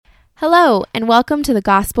Hello, and welcome to the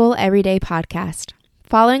Gospel Everyday Podcast,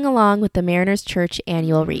 following along with the Mariners Church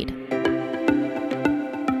annual read.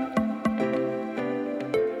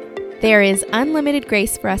 There is unlimited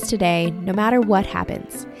grace for us today, no matter what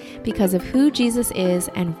happens, because of who Jesus is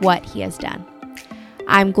and what he has done.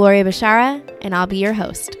 I'm Gloria Bashara, and I'll be your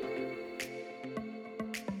host.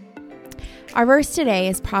 Our verse today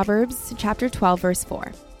is Proverbs chapter 12, verse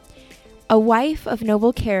 4. A wife of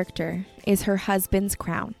noble character is her husband's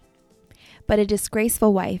crown, but a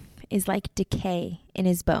disgraceful wife is like decay in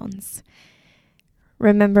his bones.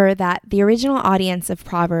 Remember that the original audience of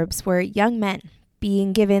Proverbs were young men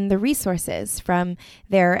being given the resources from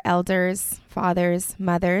their elders, fathers,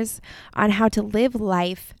 mothers on how to live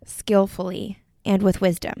life skillfully and with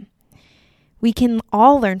wisdom. We can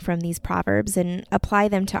all learn from these proverbs and apply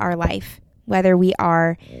them to our life, whether we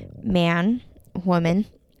are man, woman,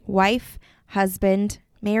 wife, husband,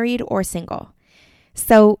 married, or single.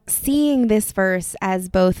 So seeing this verse as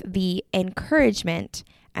both the encouragement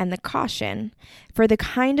and the caution for the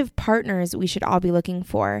kind of partners we should all be looking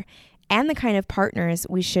for and the kind of partners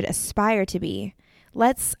we should aspire to be,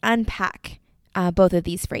 let's unpack both of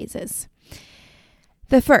these phrases.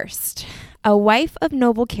 The first, a wife of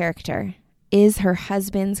noble character is her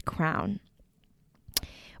husband's crown.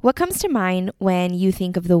 What comes to mind when you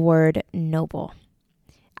think of the word noble?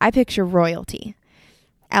 I picture royalty.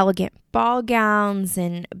 Elegant ball gowns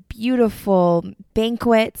and beautiful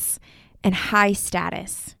banquets and high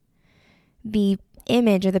status. The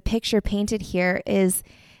image or the picture painted here is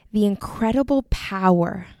the incredible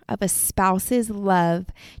power of a spouse's love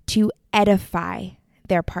to edify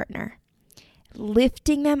their partner,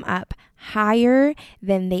 lifting them up higher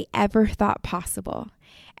than they ever thought possible,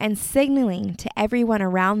 and signaling to everyone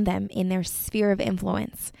around them in their sphere of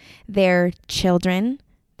influence, their children,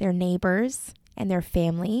 their neighbors, and their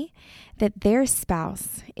family, that their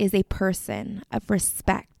spouse is a person of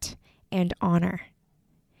respect and honor.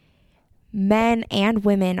 Men and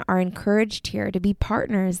women are encouraged here to be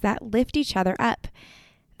partners that lift each other up,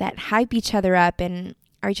 that hype each other up and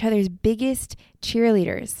are each other's biggest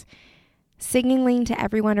cheerleaders, signaling to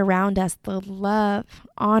everyone around us the love,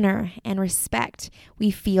 honor, and respect we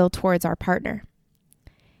feel towards our partner.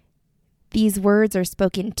 These words are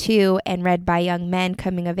spoken to and read by young men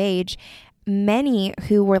coming of age, many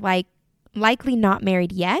who were likely not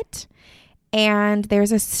married yet, and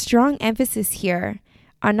there's a strong emphasis here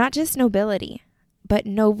on not just nobility, but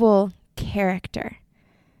noble character.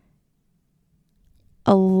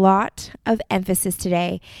 A lot of emphasis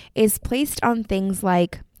today is placed on things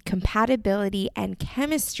like compatibility and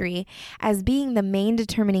chemistry as being the main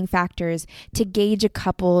determining factors to gauge a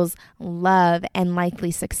couple's love and likely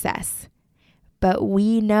success. But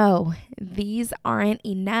we know these aren't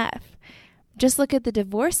enough. Just look at the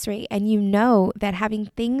divorce rate and you know that having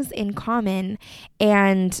things in common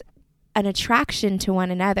and an attraction to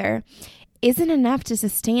one another isn't enough to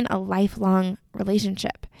sustain a lifelong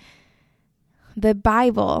relationship. The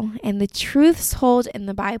Bible and the truths told in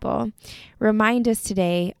the Bible remind us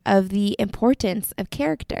today of the importance of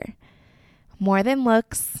character. More than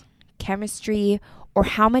looks, chemistry, or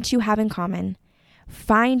how much you have in common,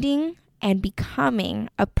 finding and becoming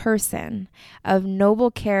a person of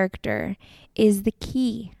noble character is the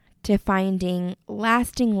key to finding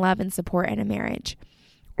lasting love and support in a marriage.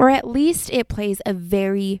 Or at least it plays a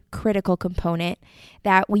very critical component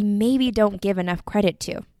that we maybe don't give enough credit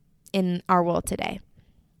to in our world today.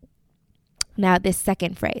 Now, this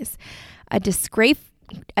second phrase, a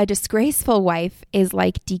disgraceful wife is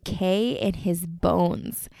like decay in his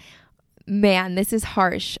bones. Man, this is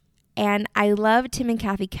harsh. And I love Tim and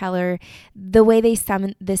Kathy Keller, the way they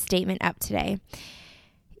sum this statement up today.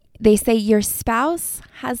 They say your spouse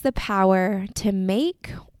has the power to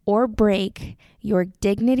make or break your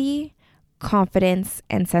dignity, confidence,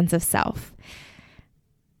 and sense of self.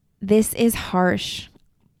 This is harsh,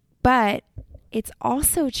 but it's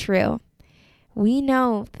also true. We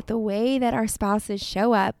know that the way that our spouses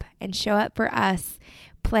show up for us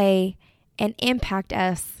play and impact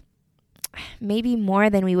us maybe more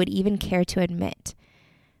than we would even care to admit.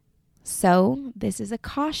 So this is a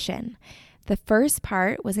caution. The first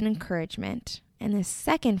part was an encouragement, and the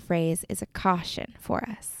second phrase is a caution for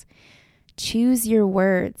us. Choose your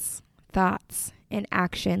words, thoughts, and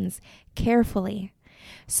actions carefully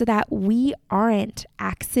so that we aren't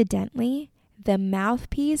accidentally the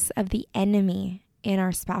mouthpiece of the enemy in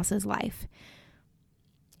our spouse's life.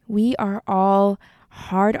 We are all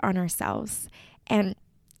hard on ourselves and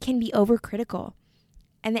can be overcritical,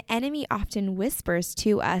 and the enemy often whispers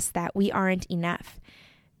to us that we aren't enough.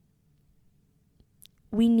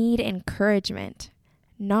 We need encouragement,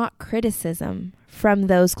 not criticism from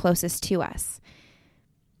those closest to us.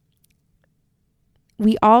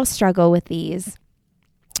 We all struggle with these,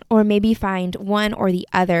 or maybe find one or the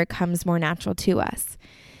other comes more natural to us.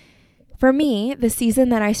 For me, the season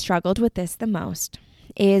that I struggled with this the most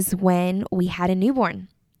is when we had a newborn.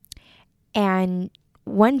 And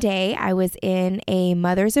one day I was in a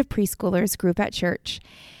Mothers of Preschoolers group at church,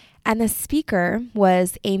 and the speaker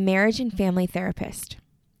was a marriage and family therapist.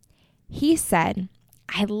 He said,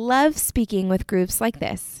 "I love speaking with groups like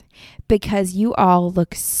this because you all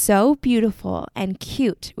look so beautiful and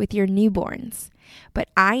cute with your newborns. But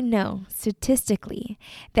I know statistically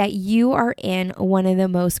that you are in one of the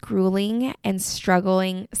most grueling and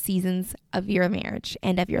struggling seasons of your marriage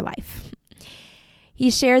and of your life."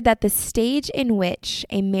 He shared that the stage in which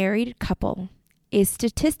a married couple is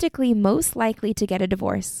statistically most likely to get a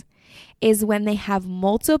divorce is when they have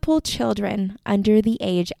multiple children under the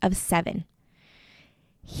age of 7.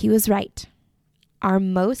 He was right. Our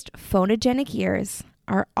most phonogenic years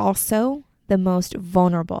are also the most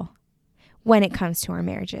vulnerable when it comes to our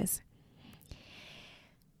marriages.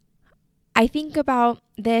 I think about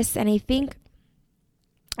this, and I think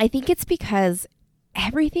it's because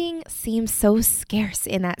everything seems so scarce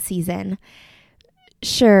in that season.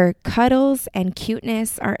 Sure, cuddles and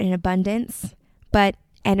cuteness are in abundance, but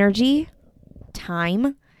energy,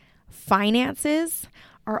 time, finances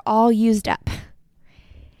are all used up.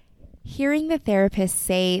 Hearing the therapist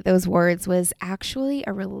say those words was actually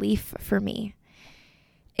a relief for me.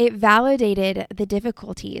 It validated the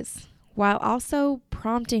difficulties while also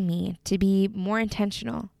prompting me to be more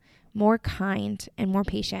intentional, more kind, and more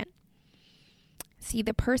patient. See,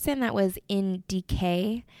 the person that was in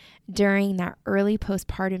decay during that early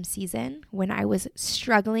postpartum season, when I was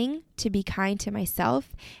struggling to be kind to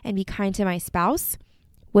myself and be kind to my spouse,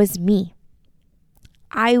 was me.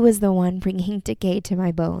 I was the one bringing decay to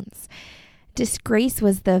my bones. Disgrace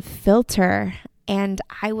was the filter, and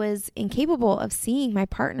I was incapable of seeing my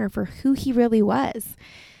partner for who he really was.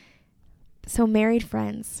 So, married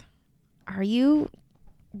friends, are you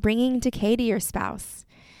bringing decay to your spouse?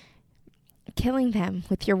 Killing them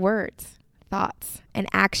with your words, thoughts, and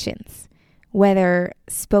actions, whether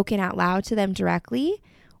spoken out loud to them directly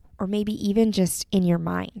or maybe even just in your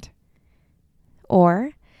mind?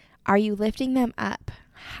 Or are you lifting them up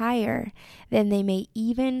higher than they may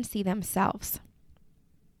even see themselves?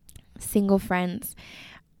 Single friends,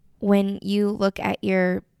 when you look at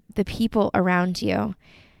the people around you,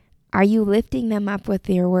 are you lifting them up with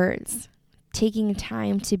your words, taking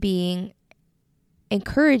time to being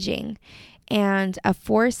encouraging and a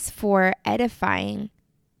force for edifying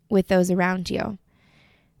with those around you?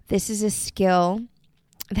 This is a skill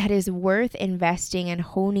that is worth investing and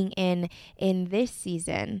honing in this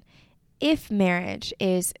season if marriage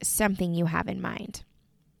is something you have in mind.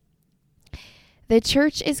 The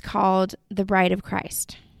church is called the bride of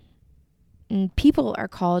Christ, and people are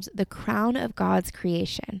called the crown of God's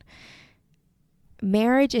creation.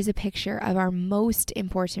 Marriage is a picture of our most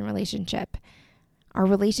important relationship, our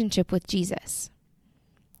relationship with Jesus.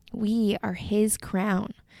 We are his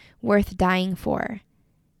crown, worth dying for,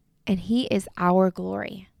 and he is our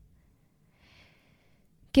glory.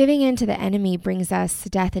 Giving in to the enemy brings us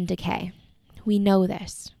death and decay. We know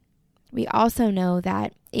this. We also know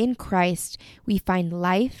that in Christ we find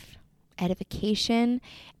life, edification,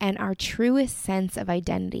 and our truest sense of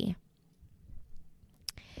identity.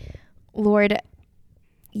 Lord,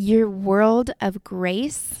 your world of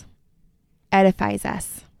grace edifies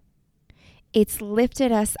us. It's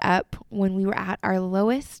lifted us up when we were at our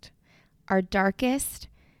lowest, our darkest,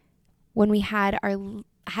 when we had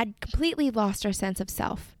completely lost our sense of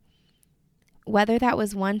self. Whether that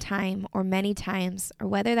was one time or many times, or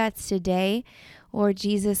whether that's today, Lord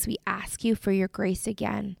Jesus, we ask you for your grace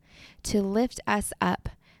again to lift us up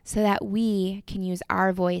so that we can use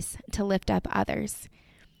our voice to lift up others.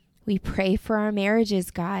 We pray for our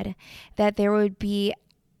marriages, God, that there would be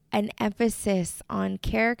an emphasis on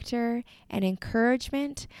character and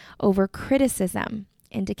encouragement over criticism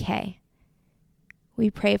and decay. We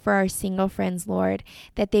pray for our single friends, Lord,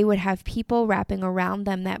 that they would have people wrapping around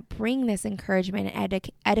them that bring this encouragement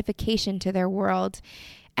and edification to their world,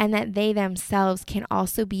 and that they themselves can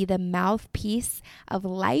also be the mouthpiece of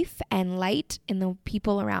life and light in the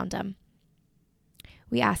people around them.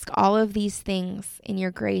 We ask all of these things in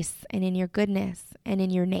your grace and in your goodness and in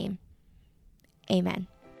your name. Amen.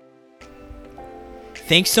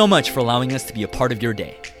 Thanks so much for allowing us to be a part of your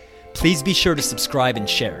day. Please be sure to subscribe and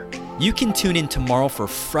share. You can tune in tomorrow for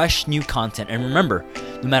fresh new content. And remember,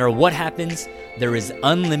 no matter what happens, there is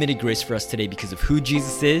unlimited grace for us today because of who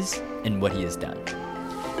Jesus is and what he has done.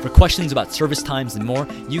 For questions about service times and more,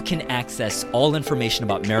 you can access all information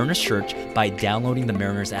about Mariners Church by downloading the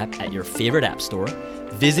Mariners app at your favorite app store,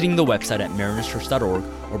 visiting the website at marinerschurch.org,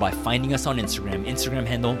 or by finding us on Instagram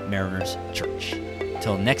handle Mariners Church.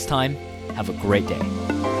 Till next time, have a great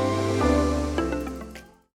day.